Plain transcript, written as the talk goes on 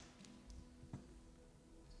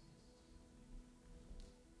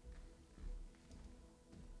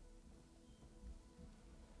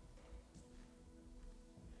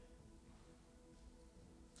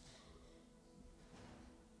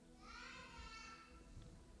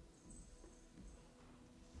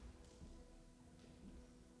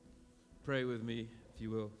Pray with me, if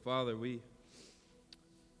you will. Father, we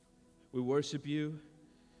worship you.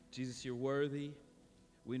 Jesus, you're worthy.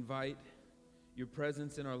 We invite your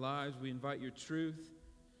presence in our lives. We invite your truth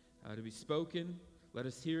to be spoken. Let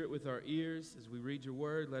us hear it with our ears as we read your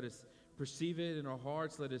word. Let us perceive it in our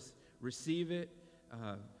hearts. Let us receive it.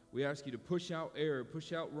 We ask you to push out error,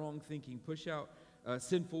 push out wrong thinking, push out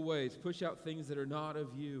sinful ways, push out things that are not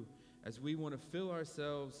of you, as we want to fill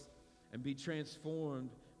ourselves and be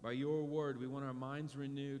transformed by your word. We want our minds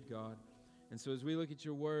renewed, God. And so as we look at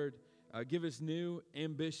your word, give us new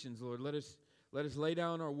ambitions, Lord. Let us lay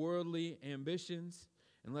down our worldly ambitions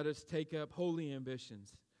and let us take up holy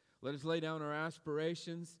ambitions. Let us lay down our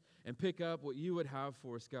aspirations and pick up what you would have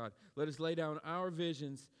for us, God. Let us lay down our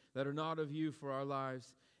visions that are not of you for our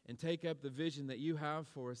lives and take up the vision that you have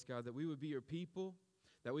for us, God, that we would be your people,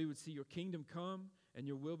 that we would see your kingdom come and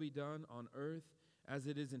your will be done on earth as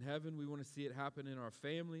it is in heaven. We want to see it happen in our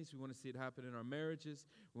families. We want to see it happen in our marriages.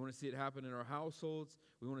 We want to see it happen in our households.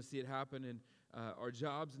 We want to see it happen in our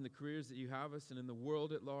jobs and the careers that you have us and in the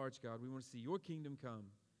world at large, God. We want to see your kingdom come.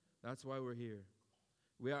 That's why we're here.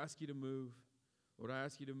 We ask you to move. Lord, I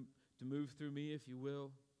ask you to move through me, if you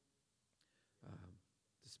will,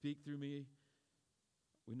 to speak through me.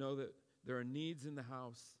 We know that there are needs in the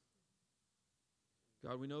house.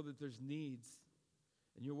 God, we know that there's needs,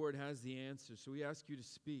 and your word has the answer. So we ask you to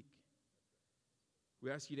speak.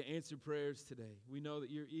 We ask you to answer prayers today. We know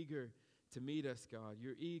that you're eager to meet us, God.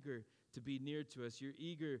 You're eager to be near to us. You're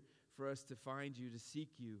eager for us to find you, to seek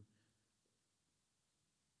you.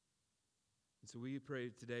 And so we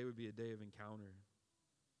pray today would be a day of encounter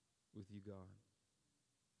with you, God.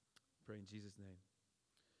 Pray in Jesus' name.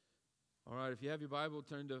 All right, if you have your Bible,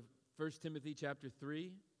 turn to 1 Timothy chapter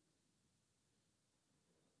 3.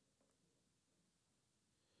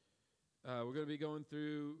 We're going to be going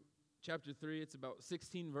through chapter 3. It's about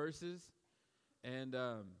 16 verses. And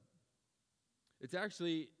it's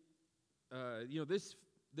actually, this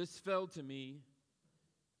fell to me,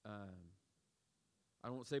 I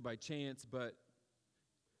won't say by chance, but,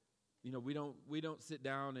 we don't sit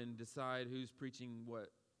down and decide who's preaching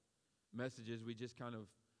what messages. We just kind of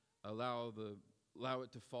allow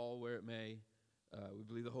it to fall where it may. We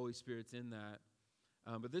believe the Holy Spirit's in that.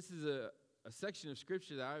 But this is a section of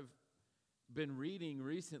Scripture that I've been reading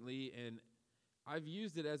recently, and I've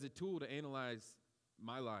used it as a tool to analyze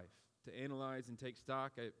my life, to analyze and take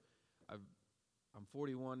stock. I'm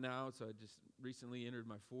 41 now, so I just recently entered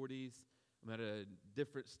my 40s. I'm at a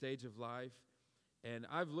different stage of life, and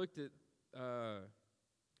I've looked at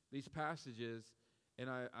these passages, and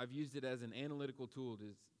I've used it as an analytical tool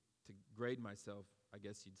to grade myself, I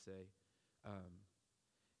guess you'd say.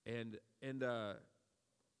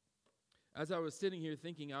 As I was sitting here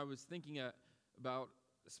thinking, I was thinking about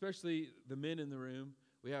especially the men in the room.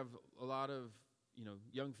 We have a lot of,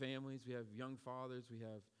 young families. We have young fathers. We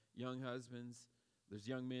have young husbands. There's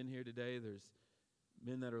young men here today. There's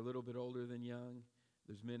men that are a little bit older than young.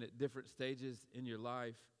 There's men at different stages in your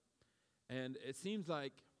life. And it seems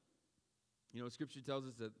like, Scripture tells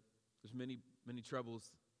us that there's many, many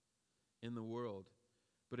troubles in the world.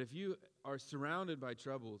 But if you are surrounded by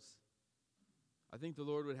troubles, I think the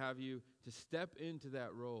Lord would have you to step into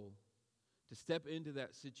that role, to step into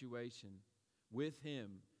that situation with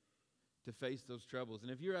Him to face those troubles.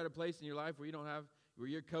 And if you're at a place in your life where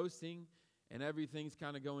you're coasting and everything's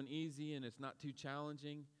kind of going easy and it's not too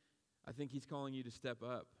challenging, I think He's calling you to step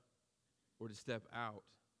up or to step out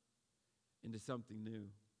into something new.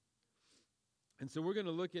 And so we're going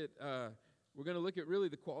to look at really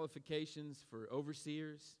the qualifications for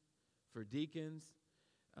overseers, for deacons.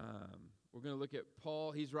 We're going to look at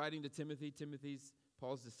Paul. He's writing to Timothy. Timothy's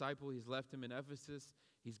Paul's disciple. He's left him in Ephesus.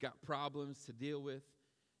 He's got problems to deal with,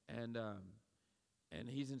 and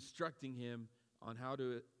he's instructing him on how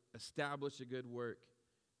to establish a good work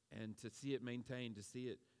and to see it maintained, to see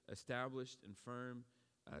it established and firm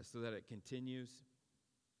so that it continues.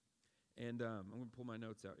 And I'm going to pull my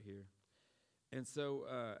notes out here. And so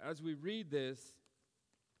as we read this,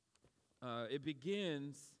 it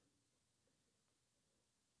begins,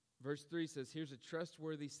 verse 3 says, here's a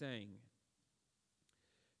trustworthy saying.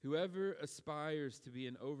 Whoever aspires to be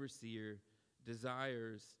an overseer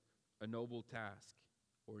desires a noble task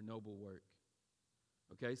or a noble work.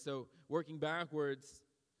 Okay, so working backwards,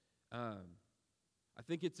 I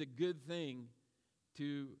think it's a good thing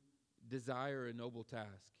to desire a noble task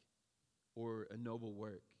or a noble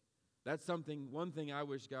work. That's one thing I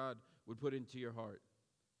wish God would put into your heart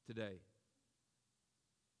today.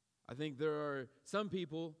 I think there are some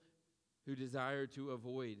people who desire to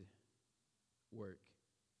avoid work,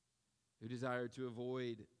 who desire to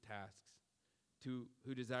avoid tasks,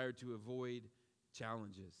 who desire to avoid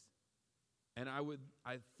challenges. And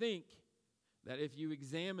I think that if you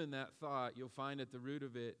examine that thought, you'll find at the root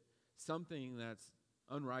of it something that's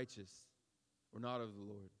unrighteous or not of the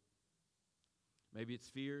Lord. Maybe it's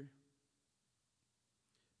fear.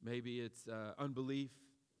 Maybe it's unbelief.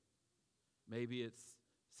 Maybe it's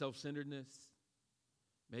self-centeredness.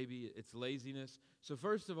 Maybe it's laziness. So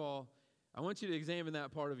first of all, I want you to examine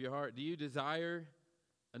that part of your heart. Do you desire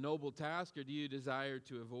a noble task, or do you desire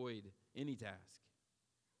to avoid any task?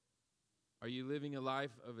 Are you living a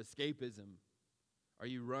life of escapism? Are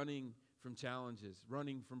you running from challenges,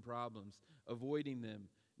 running from problems, avoiding them,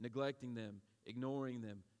 neglecting them, ignoring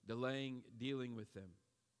them, delaying dealing with them?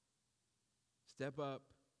 Step up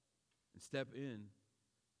and step in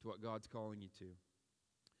to what God's calling you to.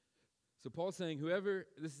 So Paul's saying,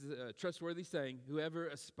 this is a trustworthy saying, whoever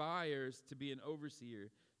aspires to be an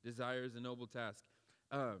overseer desires a noble task.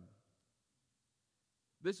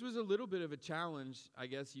 This was a little bit of a challenge, I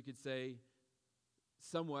guess you could say,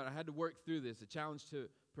 somewhat. I had to work through this, a challenge to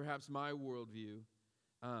perhaps my worldview.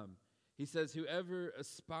 He says, whoever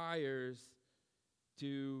aspires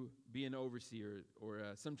to be an overseer, or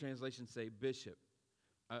some translations say bishop,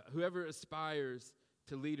 whoever aspires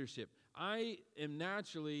to leadership. I am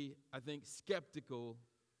naturally, I think, skeptical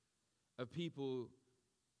of people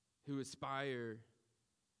who aspire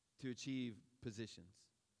to achieve positions.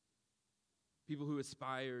 People who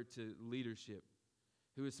aspire to leadership,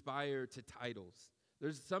 who aspire to titles.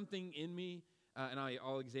 There's something in me, and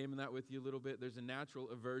I'll examine that with you a little bit. There's a natural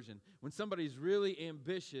aversion. When somebody's really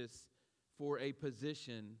ambitious for a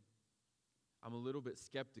position, I'm a little bit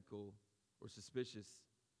skeptical or suspicious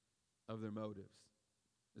of their motives.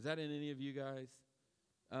 Is that in any of you guys?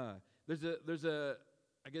 There's a,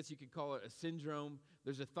 I guess you could call it a syndrome.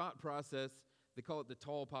 There's a thought process. They call it the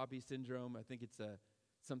tall poppy syndrome. I think it's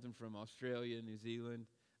something from Australia, New Zealand.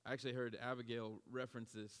 I actually heard Abigail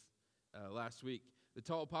reference this last week. The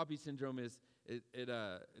tall poppy syndrome is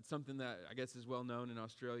it's something that I guess is well known in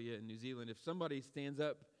Australia and New Zealand. If somebody stands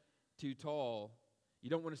up too tall, you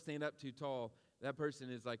don't want to stand up too tall. That person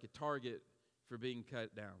is like a target for being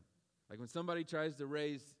cut down. Like when somebody tries to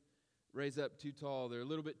raise up too tall, they're a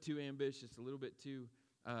little bit too ambitious, a little bit too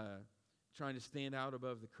trying to stand out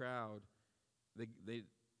above the crowd.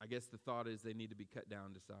 I guess the thought is they need to be cut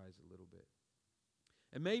down to size a little bit.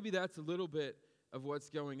 And maybe that's a little bit of what's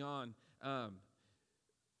going on.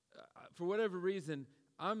 For whatever reason,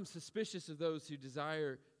 I'm suspicious of those who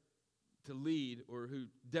desire to lead or who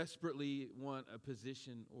desperately want a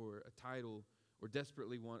position or a title or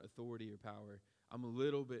desperately want authority or power. I'm a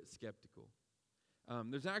little bit skeptical.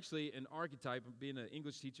 There's actually an archetype, being an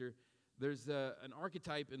English teacher, there's an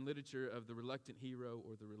archetype in literature of the reluctant hero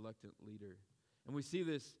or the reluctant leader. And we see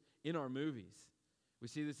this in our movies. We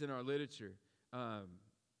see this in our literature.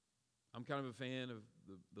 I'm kind of a fan of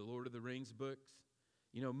the Lord of the Rings books.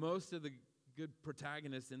 You know, most of the good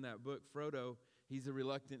protagonists in that book, Frodo, he's a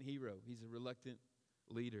reluctant hero. He's a reluctant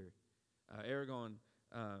leader. Aragorn,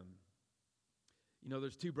 you know,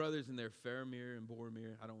 there's two brothers in there, Faramir and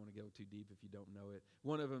Boromir. I don't want to go too deep if you don't know it.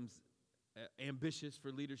 One of them's ambitious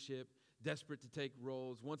for leadership, desperate to take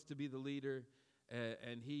roles, wants to be the leader,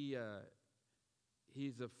 and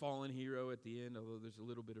he's a fallen hero at the end, although there's a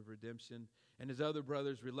little bit of redemption. And his other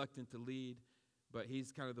brother's reluctant to lead, but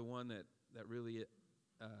he's kind of the one that really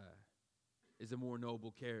is a more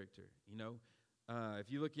noble character, you know.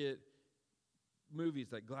 If you look at movies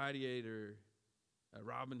like Gladiator,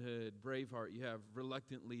 Robin Hood, Braveheart, you have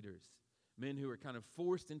reluctant leaders, men who are kind of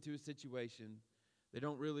forced into a situation. They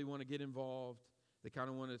don't really want to get involved. They kind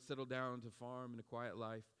of want to settle down to farm and a quiet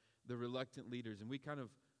life. They're reluctant leaders, and we kind of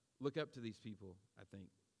look up to these people, I think.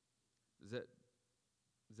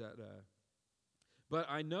 But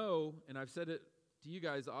I know, and I've said it to you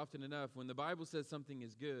guys often enough, when the Bible says something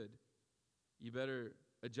is good, you better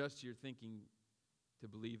adjust your thinking to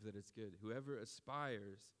believe that it's good. Whoever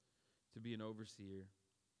aspires to be an overseer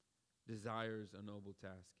desires a noble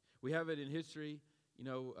task. We have it in history. You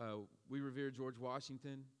know, we revere George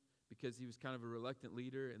Washington because he was kind of a reluctant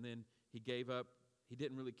leader, and then he gave up. He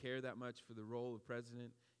didn't really care that much for the role of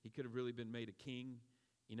president. He could have really been made a king,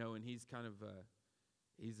 you know, and he's kind of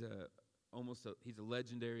he's a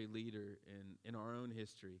legendary leader in our own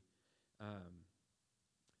history.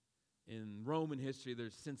 In Roman history,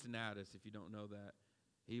 there's Cincinnatus, if you don't know that.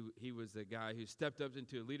 He was a guy who stepped up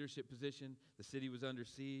into a leadership position. The city was under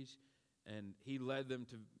siege, and he led them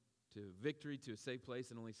to victory, to a safe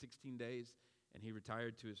place in only 16 days, and he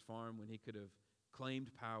retired to his farm when he could have claimed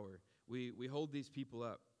power. We hold these people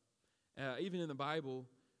up. Even in the Bible,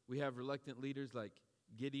 we have reluctant leaders like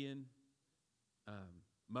Gideon,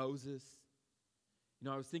 Moses,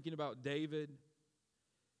 I was thinking about David.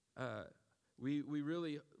 We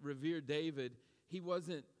really revere David. He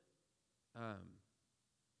wasn't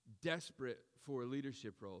desperate for a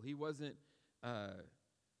leadership role. He wasn't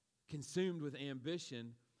consumed with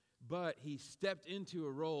ambition, but he stepped into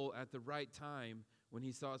a role at the right time when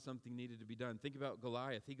he saw something needed to be done. Think about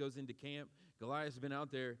Goliath. He goes into camp. Goliath's been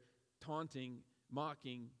out there taunting,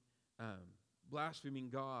 mocking, blaspheming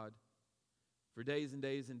God for days and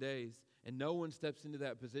days and days, and no one steps into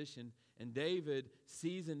that position. And David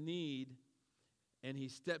sees a need, and he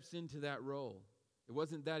steps into that role. It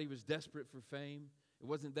wasn't that he was desperate for fame. It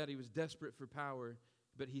wasn't that he was desperate for power,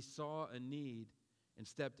 but he saw a need and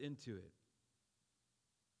stepped into it.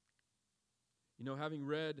 Having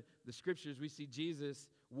read the scriptures, we see Jesus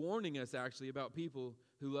warning us actually about people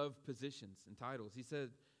who love positions and titles. He said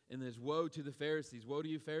in this, woe to the Pharisees, woe to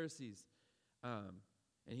you Pharisees. And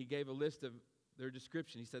he gave a list of their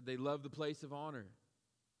description. He said they love the place of honor.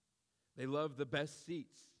 They love the best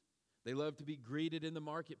seats. They love to be greeted in the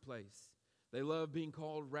marketplace. They love being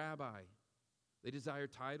called rabbi. They desire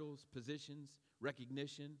titles, positions,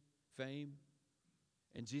 recognition, fame.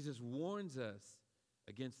 And Jesus warns us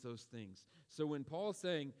against those things. So when Paul's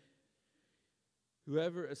saying,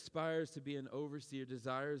 whoever aspires to be an overseer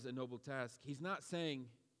desires a noble task, he's not saying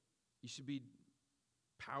you should be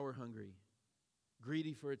power hungry,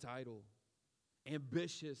 greedy for a title,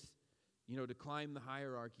 ambitious, to climb the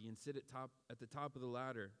hierarchy and sit at the top of the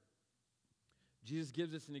ladder. Jesus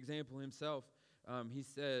gives us an example himself. He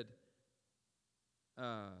said,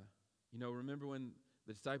 remember when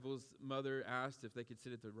the disciples' mother asked if they could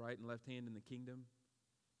sit at the right and left hand in the kingdom?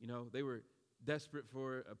 They were desperate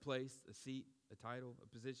for a place, a seat, a title, a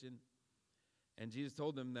position. And Jesus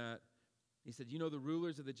told them that, he said, the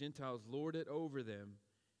rulers of the Gentiles lord it over them,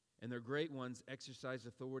 and their great ones exercise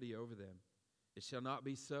authority over them. It shall not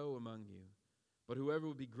be so among you. But whoever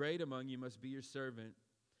would be great among you must be your servant,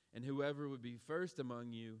 and whoever would be first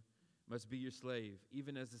among you must be your slave,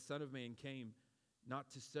 even as the Son of Man came not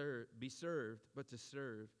to be served, but to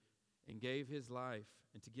serve, and gave his life,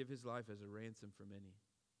 and to give his life as a ransom for many.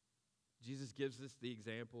 Jesus gives us the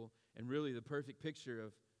example and really the perfect picture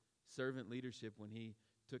of servant leadership when he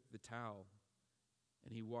took the towel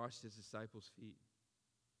and he washed his disciples' feet.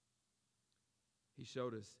 He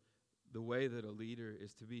showed us the way that a leader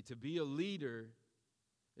is to be. To be a leader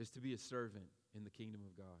is to be a servant in the kingdom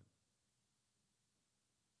of God.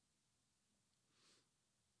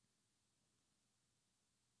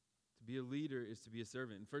 To be a leader is to be a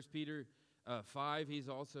servant. In 1 Peter 5, he's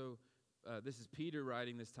also, this is Peter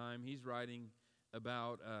writing this time. He's writing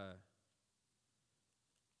about, I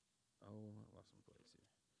lost my place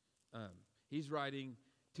here. He's writing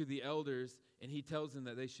to the elders, and he tells them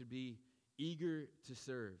that they should be eager to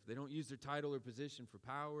serve. They don't use their title or position for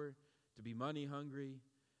power, to be money hungry,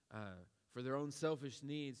 for their own selfish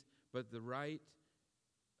needs, but the right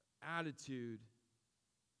attitude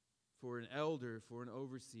for an elder, for an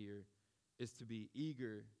overseer, is to be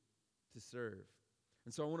eager to serve.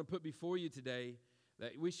 And so I want to put before you today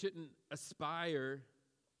that we shouldn't aspire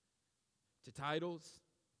to titles.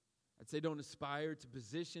 I'd say don't aspire to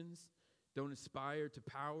positions. Don't aspire to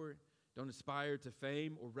power. Don't aspire to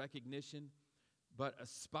fame or recognition, but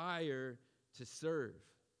aspire to serve.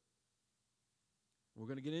 We're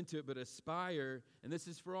going to get into it, but aspire, and this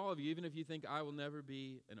is for all of you, even if you think I will never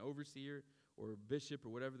be an overseer or a bishop or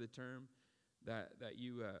whatever the term that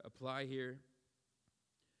you apply here.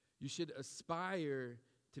 You should aspire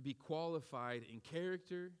to be qualified in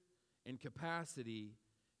character and capacity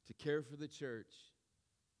to care for the church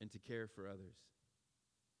and to care for others.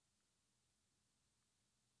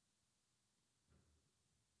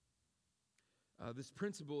 This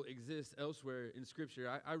principle exists elsewhere in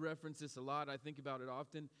Scripture. I reference this a lot. I think about it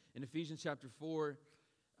often. In Ephesians chapter 4,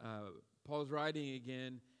 Paul's writing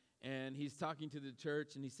again, and he's talking to the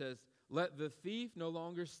church, and he says, "Let the thief no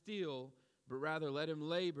longer steal, but rather let him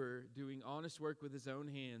labor, doing honest work with his own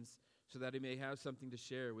hands, so that he may have something to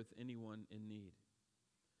share with anyone in need."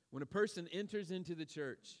 When a person enters into the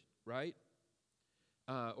church, right,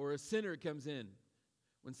 or a sinner comes in,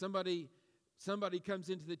 when somebody comes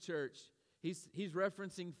into the church, He's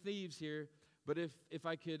referencing thieves here, but if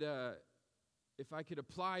I could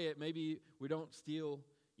apply it, maybe we don't steal,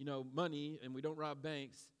 money and we don't rob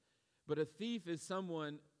banks, but a thief is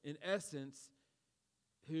someone in essence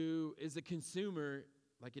who is a consumer,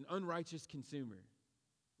 like an unrighteous consumer.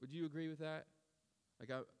 Would you agree with that? Like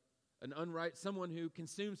someone who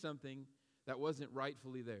consumed something that wasn't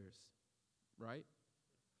rightfully theirs, right?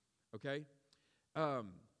 Okay,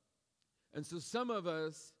 and so some of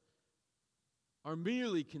us are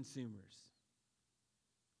merely consumers.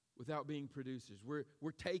 without being producers.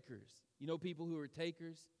 We're takers. You know people who are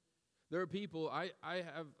takers? There are people, I've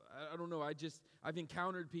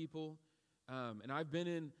encountered people, and I've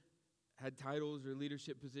had titles or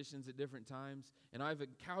leadership positions at different times, and I've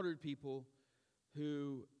encountered people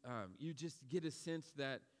who you just get a sense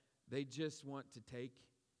that they just want to take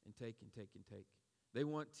and take and take and take. They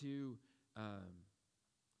want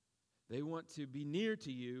to be near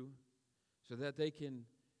to you so that they can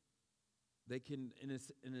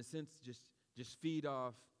in a sense just feed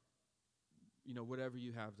off whatever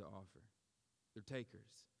you have to offer. They're takers.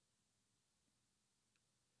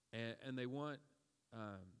 And they want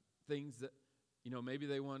things that, maybe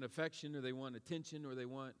they want affection, or they want attention, or they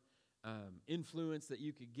want influence that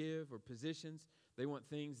you could give, or positions. They want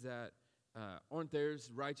things that aren't theirs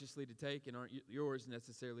righteously to take and aren't yours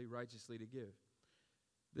necessarily righteously to give.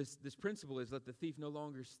 This principle is, let the thief no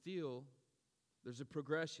longer steal. There's a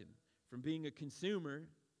progression from being a consumer,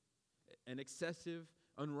 an excessive,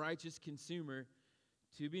 unrighteous consumer,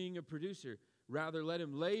 to being a producer. Rather, let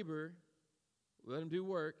him labor, let him do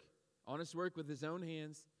work, honest work with his own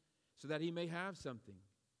hands, so that he may have something.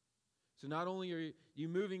 So not only are you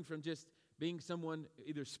moving from just being someone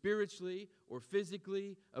either spiritually or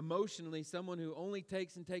physically, emotionally, someone who only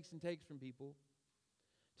takes and takes and takes from people,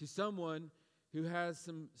 to someone who has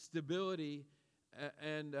some stability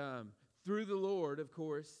and through the Lord, of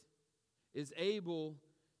course, is able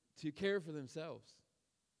to care for themselves.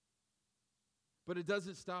 But it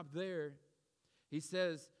doesn't stop there. He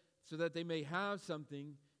says, so that they may have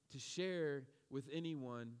something to share with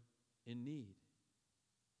anyone in need.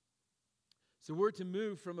 So we're to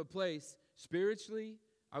move from a place spiritually,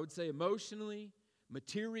 I would say emotionally,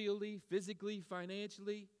 materially, physically,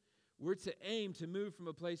 financially. We're to aim to move from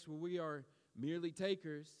a place where we are merely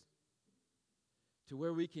takers to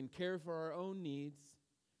where we can care for our own needs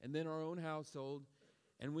and then our own household,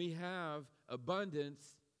 and we have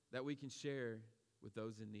abundance that we can share with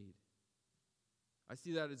those in need. I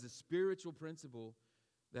see that as a spiritual principle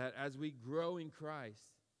that as we grow in Christ,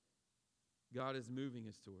 God is moving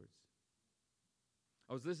us towards.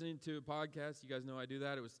 I was listening to a podcast. You guys know I do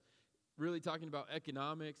that. It was really talking about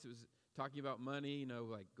economics. It was talking about money,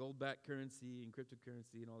 like gold-backed currency and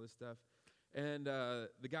cryptocurrency and all this stuff. And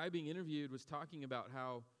the guy being interviewed was talking about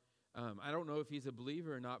how, I don't know if he's a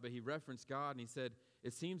believer or not, but he referenced God, and he said,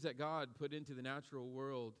 it seems that God put into the natural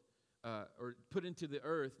world, or put into the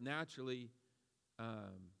earth naturally,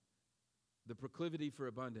 the proclivity for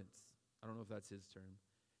abundance. I don't know if that's his term.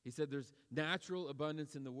 He said there's natural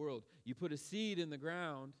abundance in the world. You put a seed in the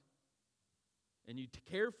ground, and you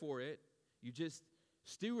care for it, you just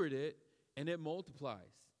steward it, and it multiplies.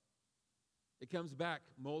 It comes back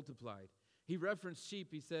multiplied. He referenced sheep.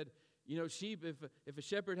 He said, sheep, if a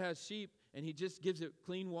shepherd has sheep and he just gives it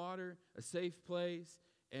clean water, a safe place,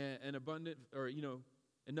 and abundant, or,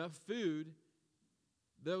 enough food,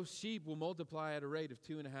 those sheep will multiply at a rate of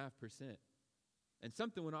 2.5%. And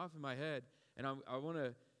something went off in my head, and I want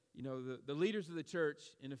to, the leaders of the church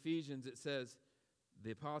in Ephesians, it says,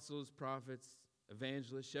 the apostles, prophets,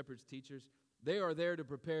 evangelists, shepherds, teachers, they are there to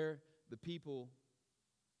prepare the people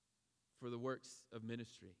for the works of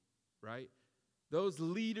ministry, right? Those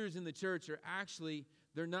leaders in the church are actually,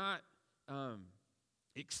 they're not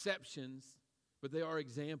exceptions, but they are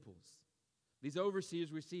examples. These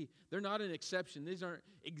overseers we see, they're not an exception. These aren't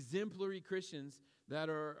exemplary Christians that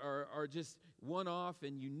are just one-off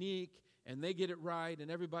and unique, and they get it right,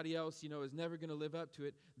 and everybody else, is never going to live up to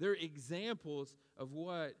it. They're examples of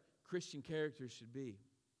what Christian character should be.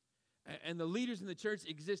 And the leaders in the church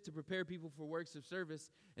exist to prepare people for works of service.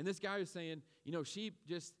 And this guy was saying, sheep,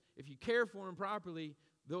 just if you care for them properly,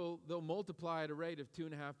 they'll multiply at a rate of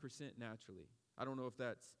 2.5% naturally. I don't know if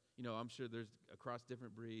that's, I'm sure there's across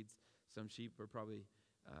different breeds. Some sheep are probably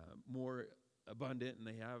more abundant and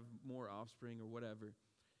they have more offspring or whatever.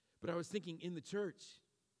 But I was thinking, in the church,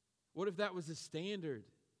 what if that was the standard,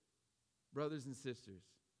 brothers and sisters?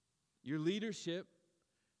 Your leadership,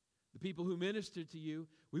 the people who minister to you,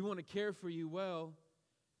 we want to care for you well,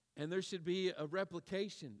 and there should be a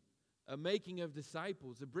replication, a making of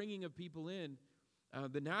disciples, a bringing of people in.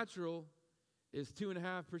 The natural is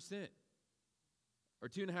 2.5%, or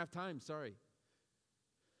 2.5 times, sorry.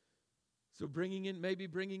 So bringing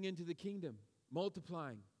into the kingdom,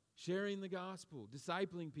 multiplying, sharing the gospel,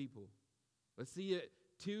 discipling people. Let's see it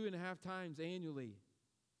 2.5 times annually.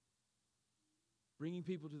 Bringing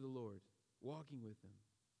people to the Lord, walking with them.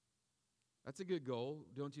 That's a good goal,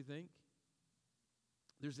 don't you think?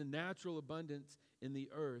 There's a natural abundance in the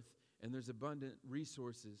earth, and there's abundant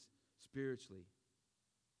resources spiritually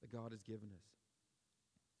that God has given us.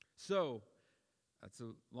 So, That's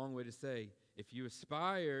a long way to say, if you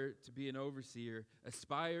aspire to be an overseer,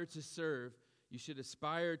 aspire to serve, you should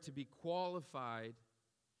aspire to be qualified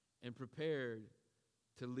and prepared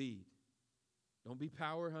to lead. Don't be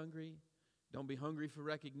power hungry. Don't be hungry for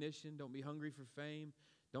recognition. Don't be hungry for fame.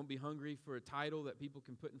 Don't be hungry for a title that people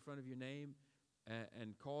can put in front of your name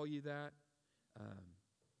and call you that.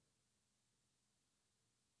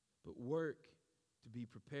 But work to be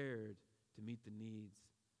prepared to meet the needs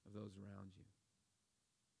of those around you.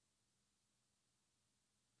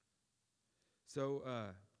 So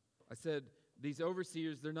I said these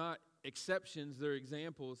overseers, they're not exceptions, they're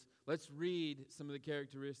examples. Let's read some of the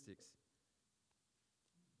characteristics.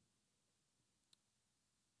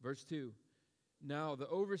 Verse 2. Now the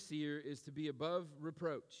overseer is to be above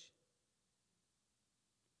reproach,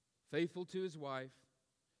 faithful to his wife,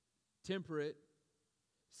 temperate,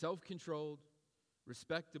 self-controlled,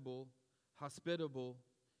 respectable, hospitable,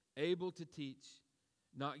 able to teach,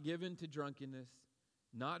 not given to drunkenness,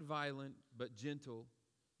 not violent, but gentle,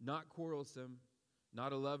 not quarrelsome,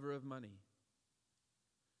 not a lover of money.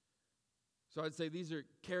 So I'd say these are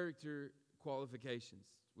character qualifications,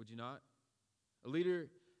 would you not? A leader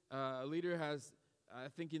has, I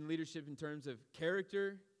think in leadership in terms of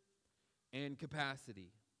character and capacity.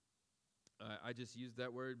 I just used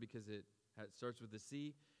that word because it starts with a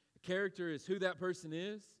C. Character is who that person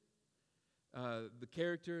is. The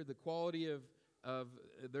character, the quality of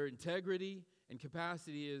their integrity, and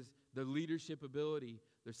capacity is their leadership ability.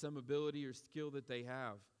 There's some ability or skill that they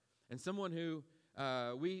have. And someone who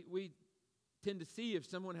we tend to see, if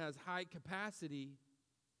someone has high capacity,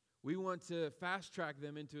 we want to fast track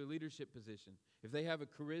them into a leadership position. If they have a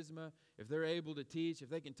charisma, if they're able to teach, if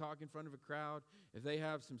they can talk in front of a crowd, if they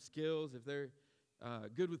have some skills, if they're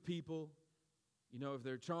good with people, if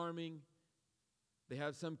they're charming, they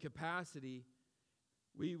have some capacity,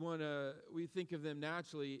 we think of them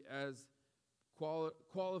naturally as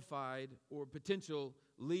qualified or potential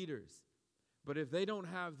leaders. But if they don't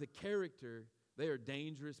have the character, they are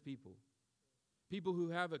dangerous people. People who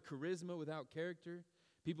have a charisma without character,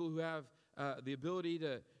 people who have the ability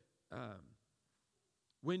to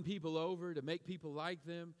win people over, to make people like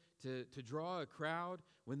them, to draw a crowd,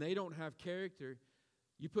 when they don't have character,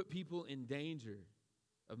 you put people in danger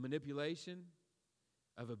of manipulation,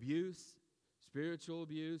 of abuse, spiritual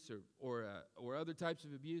abuse, or other types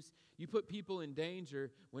of abuse. You put people in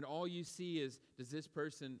danger when all you see is this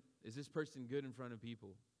person good in front of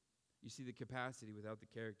people? You see the capacity without the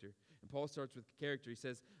character. And Paul starts with character. He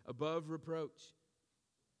says, above reproach.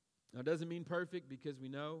 Now, it doesn't mean perfect, because we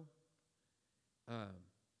know.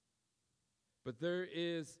 But there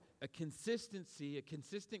is a consistency, a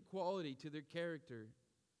consistent quality to their character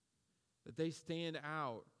that they stand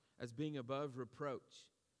out as being above reproach.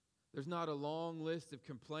 There's not a long list of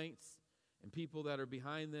complaints and people that are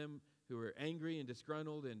behind them who are angry and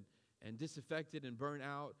disgruntled and disaffected and burnt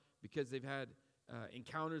out because they've had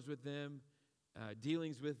encounters with them,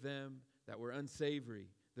 dealings with them that were unsavory.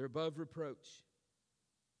 They're above reproach.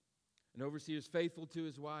 An overseer is faithful to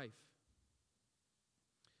his wife,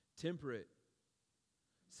 temperate,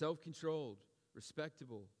 self-controlled,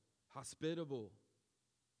 respectable, hospitable.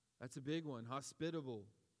 That's a big one, hospitable.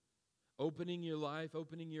 Opening your life,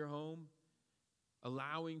 opening your home,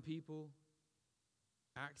 allowing people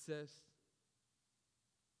access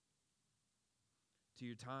to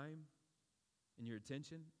your time and your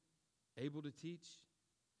attention, able to teach,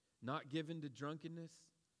 not given to drunkenness,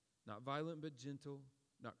 not violent but gentle,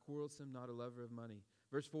 not quarrelsome, not a lover of money.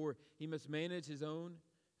 Verse 4, he must manage his own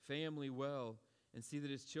family well and see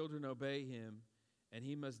that his children obey him, and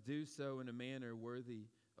he must do so in a manner worthy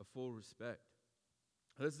of full respect.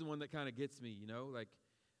 This is the one that kind of gets me,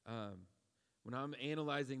 when I'm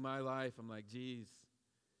analyzing my life, I'm like, geez,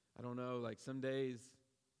 I don't know, some days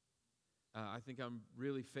I think I'm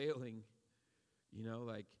really failing,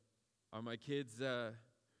 are my kids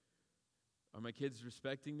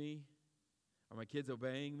respecting me? Are my kids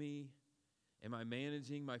obeying me? Am I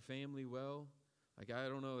managing my family well? I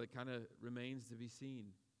don't know, it kind of remains to be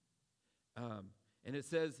seen. And it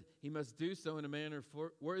says he must do so in a manner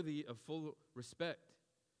worthy of full respect.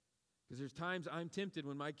 Because there's times I'm tempted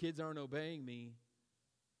when my kids aren't obeying me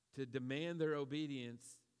to demand their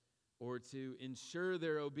obedience or to ensure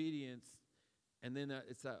their obedience, and then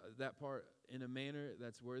it's that part in a manner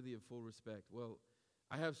that's worthy of full respect. Well,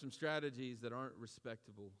 I have some strategies that aren't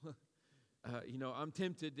respectable. I'm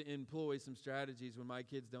tempted to employ some strategies when my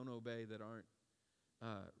kids don't obey that aren't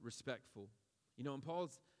respectful. And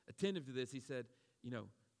Paul's attentive to this. He said,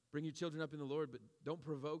 bring your children up in the Lord, but don't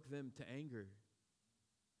provoke them to anger.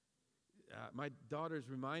 My daughters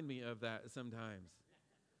remind me of that sometimes.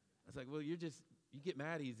 I was like, well, you're just You get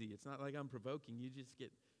mad easy. It's not like I'm provoking. You just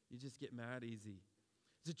get mad easy.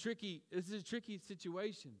 This is a tricky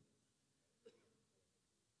situation.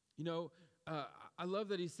 I love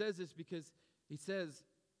that he says this, because he says,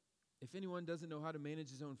 if anyone doesn't know how to manage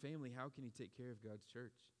his own family, how can he take care of God's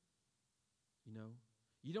church?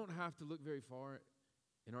 You don't have to look very far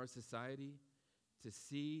in our society to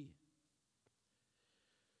see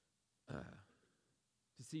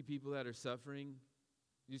people that are suffering.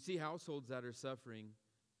 You see households that are suffering,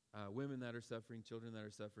 women that are suffering, children that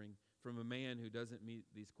are suffering from a man who doesn't meet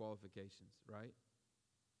these qualifications, right?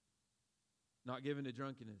 Not given to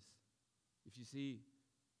drunkenness. If you see,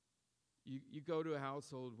 you go to a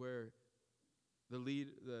household where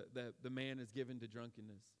the man is given to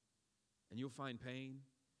drunkenness, and you'll find pain,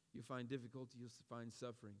 you'll find difficulty, you'll find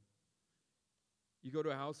suffering. You go to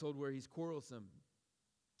a household where he's quarrelsome,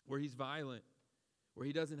 where he's violent, where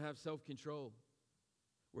he doesn't have self-control,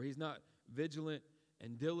 where he's not vigilant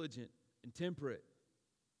and diligent and temperate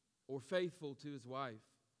or faithful to his wife,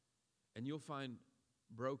 and you'll find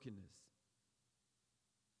brokenness.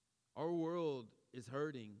 Our world is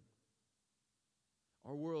hurting.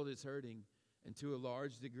 Our world is hurting, and to a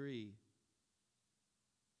large degree,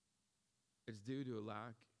 it's due to a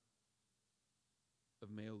lack of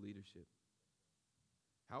male leadership.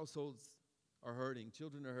 Households are hurting.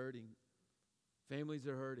 Children are hurting. Families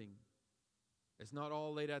are hurting. It's not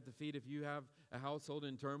all laid at the feet. If you have a household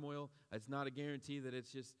in turmoil, it's not a guarantee that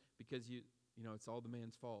it's just because it's all the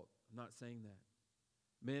man's fault. I'm not saying that.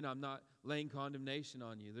 Men, I'm not laying condemnation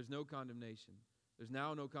on you. There's no condemnation. There's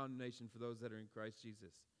now no condemnation for those that are in Christ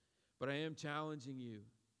Jesus. But I am challenging you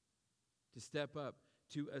to step up,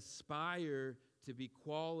 to aspire to be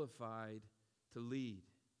qualified to lead.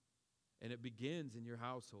 And it begins in your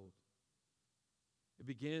household. It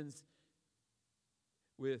begins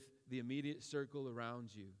with the immediate circle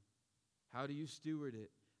around you. How do you steward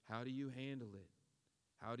it? How do you handle it?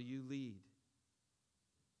 How do you lead?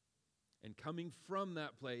 And coming from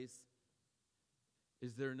that place,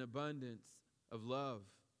 is there an abundance of love,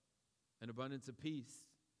 an abundance of peace,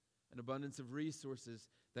 an abundance of resources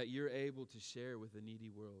that you're able to share with a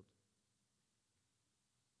needy world?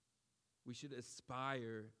 We should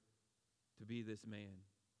aspire to be this man.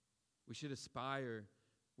 We should aspire,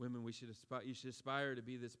 women, you should aspire to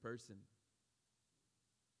be this person,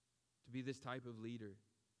 to be this type of leader,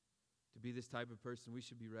 to be this type of person. We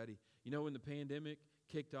should be ready. When the pandemic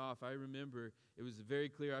kicked off, I remember it was very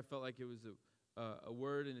clear. I felt like it was a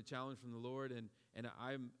word and a challenge from the Lord, and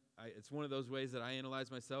it's one of those ways that I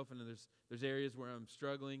analyze myself, and there's areas where I'm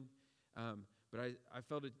struggling, but I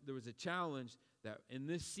felt there was a challenge that in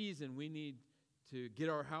this season we need to get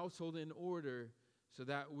our household in order so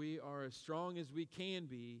that we are as strong as we can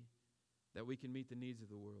be, that we can meet the needs of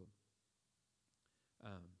the world.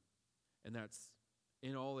 And that's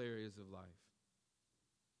in all areas of life.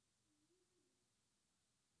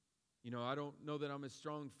 I don't know that I'm as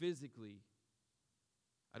strong physically.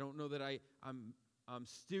 I don't know that I'm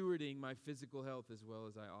stewarding my physical health as well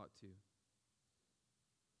as I ought to.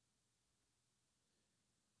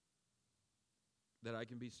 That I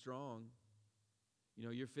can be strong.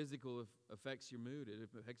 Your physical affects your mood. It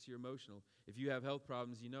affects your emotional. If you have health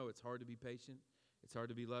problems, it's hard to be patient. It's hard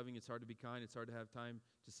to be loving. It's hard to be kind. It's hard to have time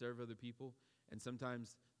to serve other people. And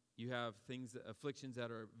sometimes you have afflictions that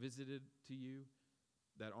are visited to you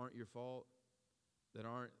that aren't your fault, that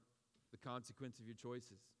aren't the consequence of your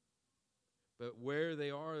choices. But where they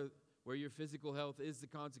are, where your physical health is the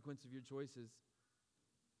consequence of your choices,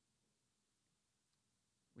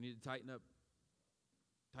 we need to tighten up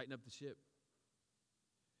the ship.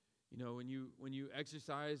 When you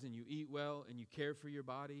exercise and you eat well and you care for your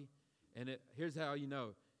body, and here's how you know.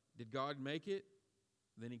 Did God make it?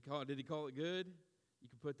 Then did he call it good? You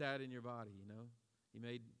can put that in your body, He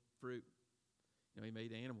made fruit. He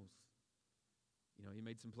made animals. He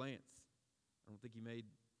made some plants. I don't think he made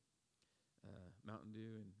Mountain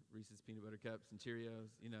Dew and Reese's Peanut Butter Cups and Cheerios,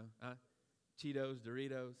 Cheetos,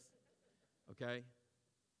 Doritos, okay?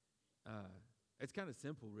 It's kind of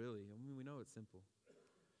simple, really. We know it's simple.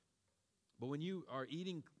 But when you are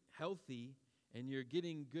eating healthy and you're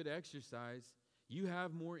getting good exercise, you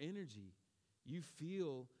have more energy. You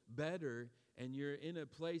feel better, and you're in a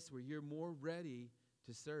place where you're more ready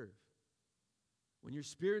to serve. When your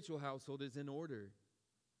spiritual household is in order,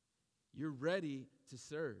 you're ready to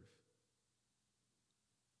serve.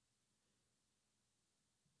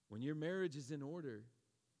 When your marriage is in order,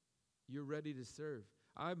 you're ready to serve.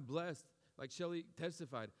 I'm blessed, like Shelley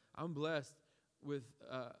testified, I'm blessed with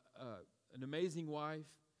an amazing wife,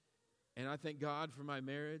 and I thank God for my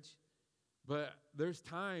marriage. But there's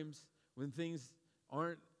times when things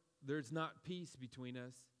aren't there's not peace between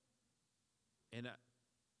us. And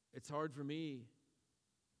it's hard for me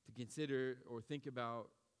to consider or think about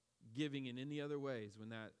giving in any other ways when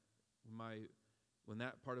that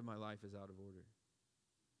part of my life is out of order.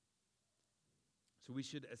 So we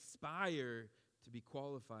should aspire to be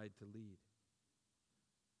qualified to lead.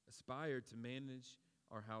 Aspire to manage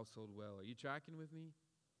our household well. Are you tracking with me?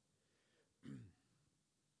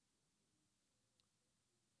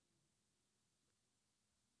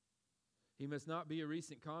 He must not be a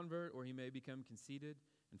recent convert, or he may become conceited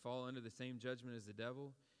and fall under the same judgment as the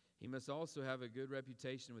devil. He must also have a good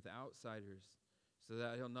reputation with outsiders, so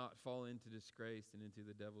that he'll not fall into disgrace and into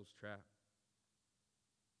the devil's trap.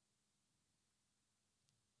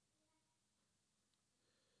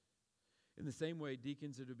 In the same way,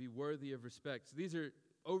 deacons are to be worthy of respect. So these are,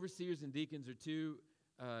 overseers and deacons are two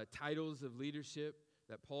titles of leadership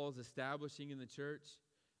that Paul is establishing in the church.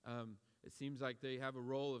 It seems like they have a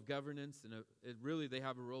role of governance, and they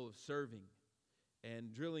have a role of serving.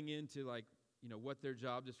 And drilling into what their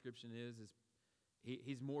job description is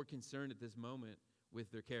he's more concerned at this moment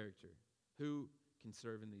with their character. Who can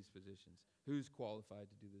serve in these positions? Who's qualified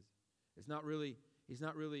to do this? He's not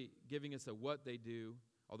really giving us a what they do,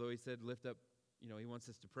 although he said lift up, he wants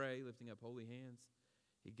us to pray, lifting up holy hands.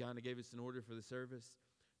 He kind of gave us an order for the service.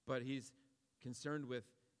 But he's concerned with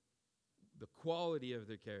the quality of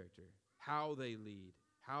their character, how they lead,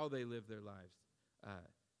 how they live their lives,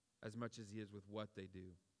 as much as he is with what they do.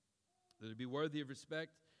 They're to be worthy of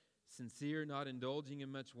respect, sincere, not indulging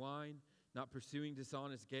in much wine, not pursuing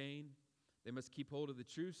dishonest gain. They must keep hold of the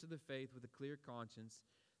truths of the faith with a clear conscience.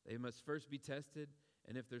 They must first be tested,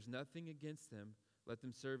 and if there's nothing against them, let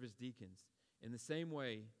them serve as deacons. In the same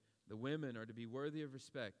way, the women are to be worthy of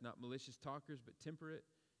respect, not malicious talkers, but temperate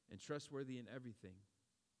and trustworthy in everything.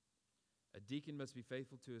 A deacon must be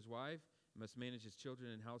faithful to his wife, must manage his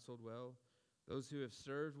children and household well. Those who have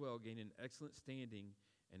served well gain an excellent standing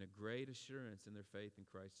and a great assurance in their faith in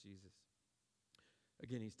Christ Jesus.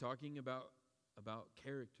 Again, he's talking about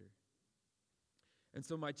character. And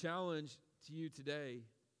so my challenge to you today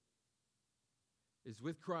is,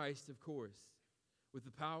 with Christ, of course, with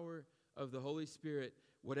the power of the Holy Spirit,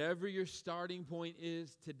 whatever your starting point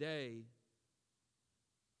is today,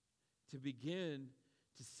 to begin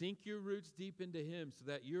to sink your roots deep into Him so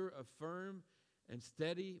that you're a firm and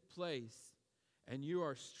steady place and you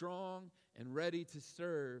are strong and ready to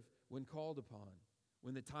serve when called upon,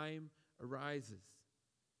 when the time arises.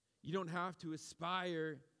 You don't have to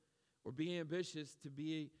aspire or be ambitious to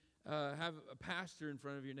have a pastor in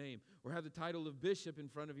front of your name, or have the title of bishop in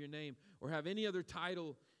front of your name, or have any other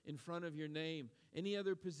title in front of your name, any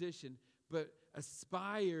other position, but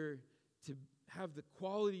aspire to have the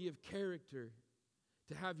quality of character,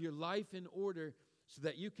 to have your life in order so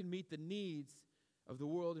that you can meet the needs of the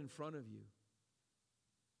world in front of you.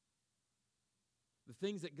 The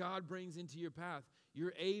things that God brings into your path,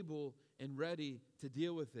 you're able and ready to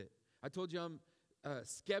deal with it. I told you I'm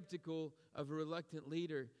skeptical of a reluctant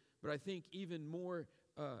leader, but I think even more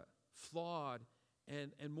flawed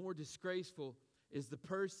and more disgraceful is the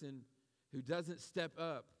person who doesn't step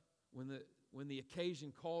up when the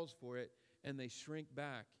occasion calls for it and they shrink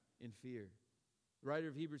back in fear. The writer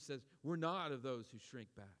of Hebrews says, we're not of those who shrink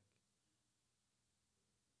back.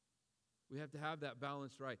 We have to have that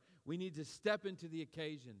balance right. We need to step into the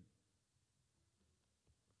occasion.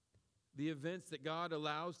 The events that God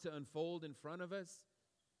allows to unfold in front of us,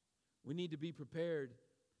 we need to be prepared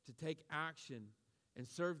to take action and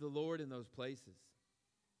serve the Lord in those places.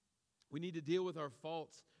 We need to deal with our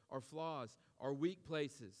faults, our flaws, our weak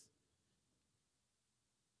places,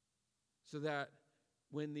 so that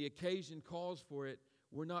when the occasion calls for it,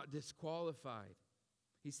 we're not disqualified.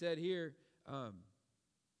 He said here,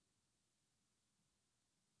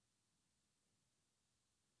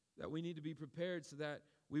 that we need to be prepared so that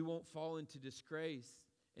we won't fall into disgrace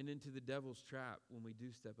and into the devil's trap when we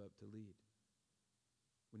do step up to lead.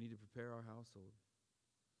 We need to prepare our household.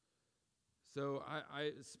 So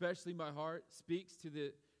I especially my heart speaks to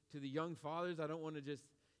the young fathers. I don't want to just,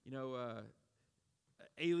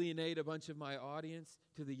 alienate a bunch of my audience,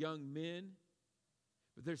 to the young men.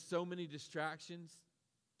 But there's so many distractions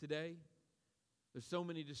today. There's so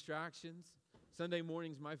many distractions. Sunday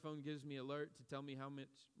mornings, my phone gives me alert to tell me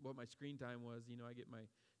what my screen time was. I get my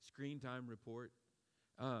screen time report.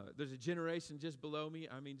 There's a generation just below me,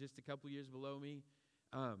 just a couple years below me,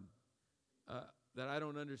 that I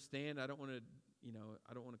don't understand. I don't want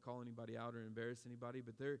to call anybody out or embarrass anybody,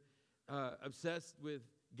 but they're obsessed with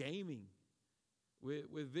gaming,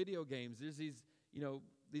 with video games. There's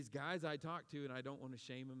these guys I talk to, and I don't want to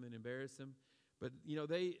shame them and embarrass them, but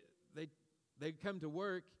they come to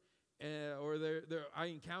work or I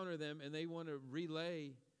encounter them and they want to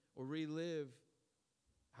relay or relive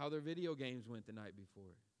how their video games went the night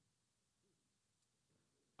before.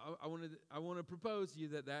 I want to propose to you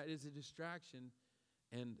that is a distraction,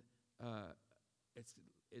 and it's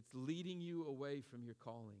leading you away from your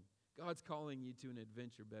calling. God's calling you to an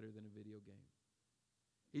adventure better than a video game.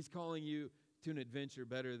 He's calling you to an adventure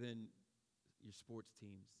better than your sports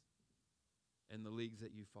teams and the leagues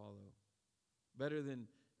that you follow, better than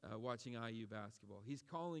watching IU basketball. He's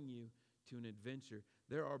calling you to an adventure.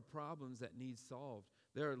 There are problems that need solved.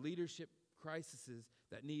 There are leadership crises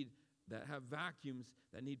that have vacuums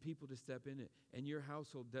that need people to step in it, and your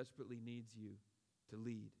household desperately needs you to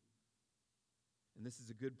lead. And this is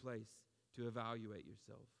a good place to evaluate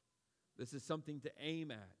yourself. This is something to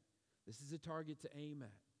aim at. This is a target to aim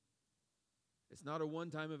at. It's not a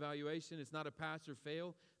one-time evaluation. It's not a pass or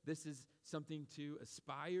fail. This is something to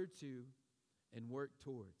aspire to and work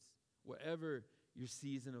towards, whatever your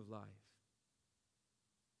season of life.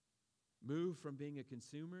 Move from being a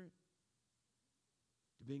consumer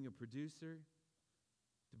to being a producer,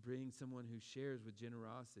 to being someone who shares with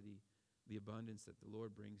generosity the abundance that the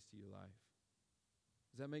Lord brings to your life.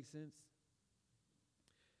 Does that make sense?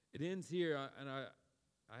 It ends here, and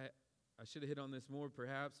I should have hit on this more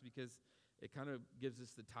perhaps because it kind of gives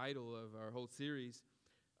us the title of our whole series.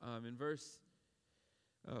 In verse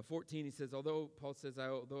 14, he says, Paul says,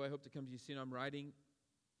 although I hope to come to you soon, I'm writing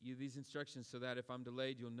you these instructions so that if I'm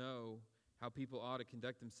delayed, you'll know how people ought to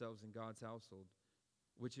conduct themselves in God's household,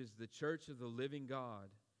 which is the church of the living God,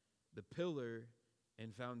 the pillar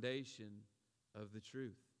and foundation of the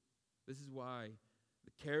truth. This is why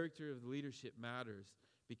the character of the leadership matters,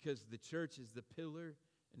 because the church is the pillar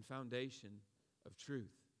and foundation of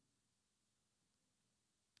truth.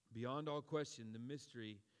 Beyond all question, the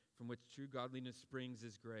mystery from which true godliness springs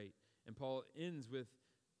is great. And Paul ends with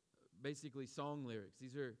basically song lyrics.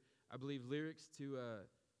 These are, I believe, lyrics to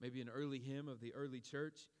maybe an early hymn of the early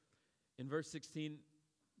church. In verse 16,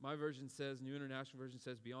 my version says, New International Version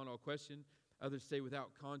says, beyond all question. Others say without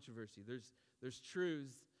controversy. There's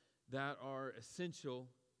truths that are essential,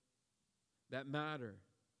 that matter.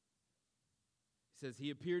 He says,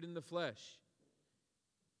 he appeared in the flesh.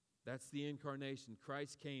 That's the incarnation.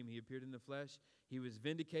 Christ came. He appeared in the flesh. He was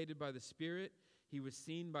vindicated by the Spirit. He was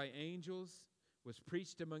seen by angels, was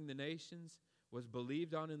preached among the nations, was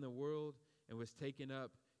believed on in the world, and was taken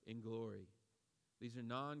up in glory. These are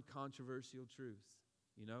non-controversial truths,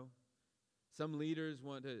 you know. Some leaders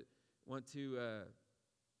want to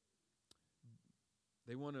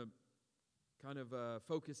kind of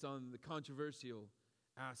focus on the controversial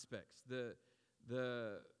aspects, the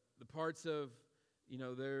parts of, you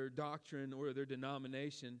know, their doctrine or their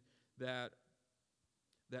denomination that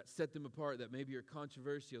set them apart, that maybe are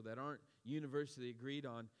controversial, that aren't universally agreed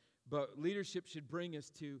on. But leadership should bring us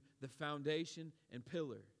to the foundation and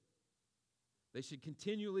pillar. They should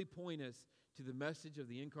continually point us to the message of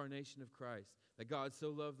the incarnation of Christ, that God so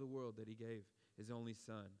loved the world that he gave his only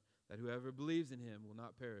Son, that whoever believes in him will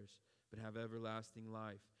not perish, but have everlasting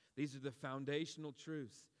life. These are the foundational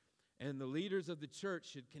truths. And the leaders of the church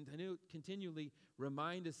should continually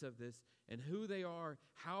remind us of this, and who they are,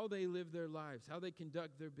 how they live their lives, how they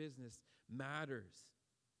conduct their business matters.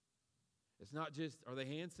 It's not just, are they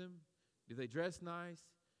handsome? Do they dress nice?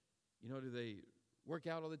 You know, do they work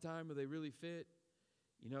out all the time? Are they really fit?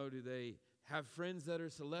 You know, do they have friends that are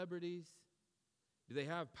celebrities? Do they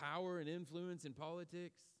have power and influence in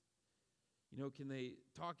politics? You know, can they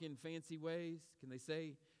talk in fancy ways? Can they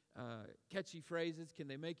say catchy phrases? Can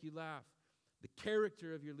they make you laugh? The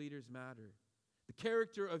character of your leaders matter. The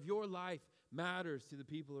character of your life matters to the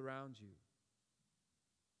people around you.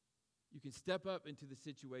 You can step up into the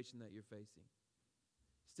situation that you're facing.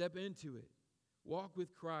 Step into it. Walk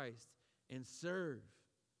with Christ and serve.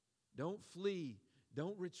 Don't flee.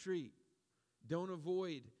 Don't retreat. Don't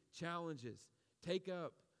avoid challenges. Take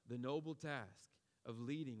up the noble task of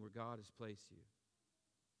leading where God has placed you.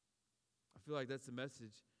 I feel like that's the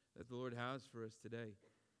message that the Lord has for us today.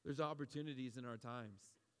 There's opportunities in our times.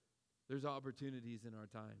 There's opportunities in our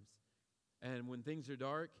times. And when things are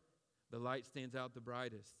dark, the light stands out the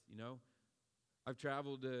brightest, you know. I've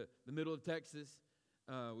traveled to the middle of Texas.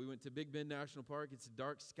 We went to Big Bend National Park. It's a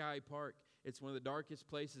dark sky park. It's one of the darkest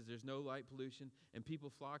places. There's no light pollution. And people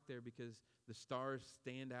flock there because the stars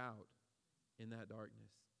stand out in that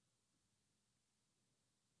darkness.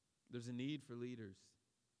 There's a need for leaders.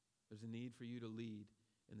 There's a need for you to lead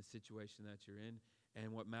in the situation that you're in.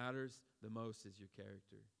 And what matters the most is your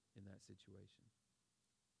character in that situation.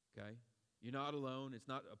 Okay? You're not alone. It's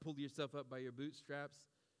not pull yourself up by your bootstraps.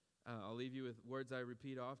 I'll leave you with words I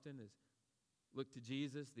repeat often is Look to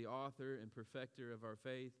Jesus, the author and perfecter of our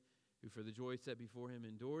faith, who for the joy set before him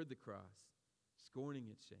endured the cross, scorning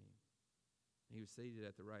its shame. And he was seated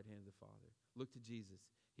at the right hand of the Father. Look to Jesus.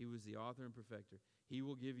 He was the author and perfecter. He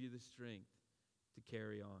will give you the strength to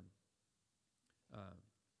carry on.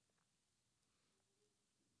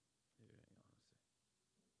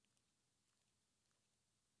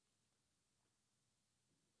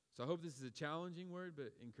 So I hope this is a challenging word,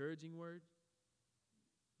 but encouraging word.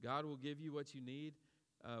 God will give you what you need.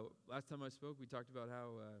 Last time I spoke, we talked about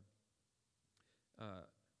how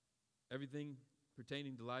everything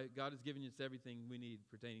pertaining to life, God has given us everything we need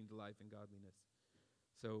pertaining to life and godliness.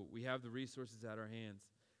 So we have the resources at our hands.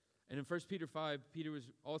 And in 1 Peter 5, Peter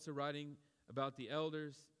was also writing about the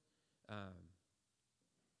elders.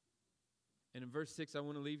 And in verse 6, I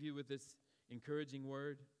want to leave you with this encouraging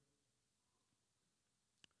word.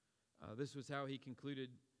 This was how he concluded.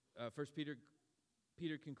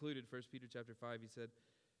 Peter concluded 1 Peter chapter 5. He said,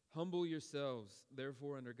 "Humble yourselves,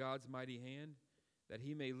 therefore, under God's mighty hand, that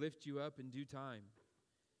he may lift you up in due time.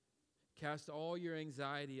 Cast all your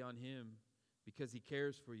anxiety on him, because he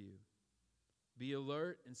cares for you. Be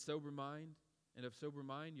alert and sober mind, and of sober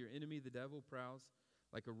mind, your enemy, the devil, prowls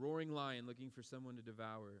like a roaring lion looking for someone to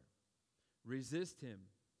devour. Resist him,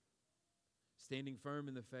 standing firm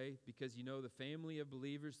in the faith, because you know the family of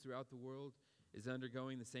believers throughout the world is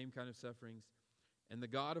undergoing the same kind of sufferings. And the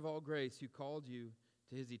God of all grace, who called you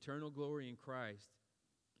to his eternal glory in Christ."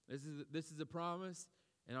 This is a promise,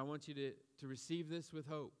 and I want you to receive this with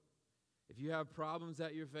hope. If you have problems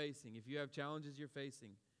that you're facing, if you have challenges you're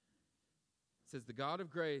facing, it says, "The God of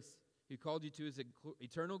grace, who called you to his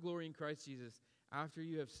eternal glory in Christ Jesus, after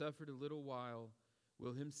you have suffered a little while,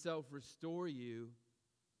 will himself restore you.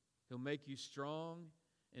 He'll make you strong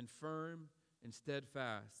and firm and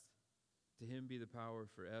steadfast. To him be the power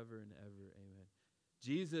forever and ever. Amen."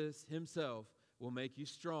 Jesus himself will make you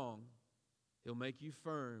strong. He'll make you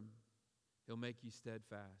firm. He'll make you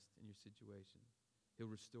steadfast in your situation. He'll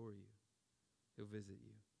restore you. He'll visit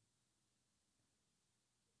you.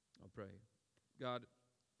 I'll pray. God,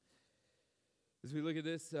 as we look at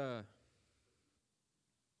this,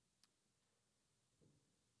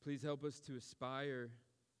 please help us to aspire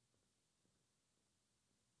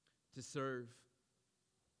to serve.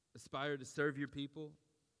 Aspire to serve your people.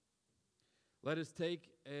 Let us take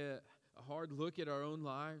a hard look at our own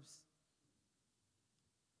lives,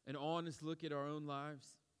 an honest look at our own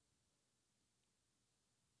lives.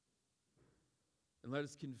 And let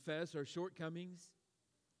us confess our shortcomings.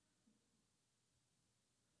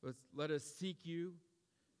 Let us seek you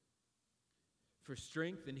for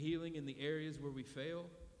strength and healing in the areas where we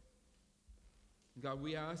fail. And God,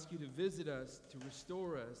 we ask you to visit us, to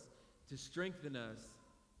restore us, to strengthen us,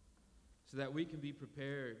 so that we can be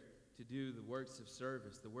prepared to do the works of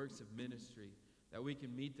service, the works of ministry, that we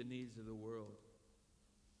can meet the needs of the world.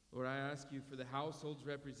 Lord, I ask you for the households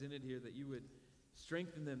represented here, that you would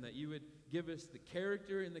strengthen them, that you would give us the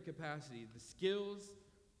character and the capacity, the skills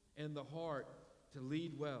and the heart to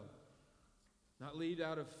lead well. Not lead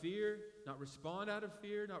out of fear, not respond out of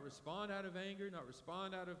fear, not respond out of anger, not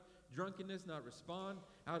respond out of drunkenness, not respond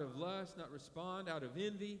out of lust, not respond out of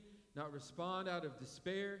envy, not respond out of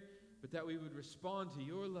despair, but that we would respond to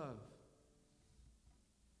your love.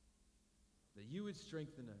 That you would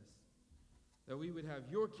strengthen us. That we would have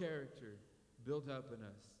your character built up in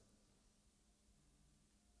us.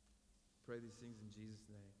 Pray these things in Jesus'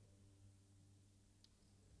 name.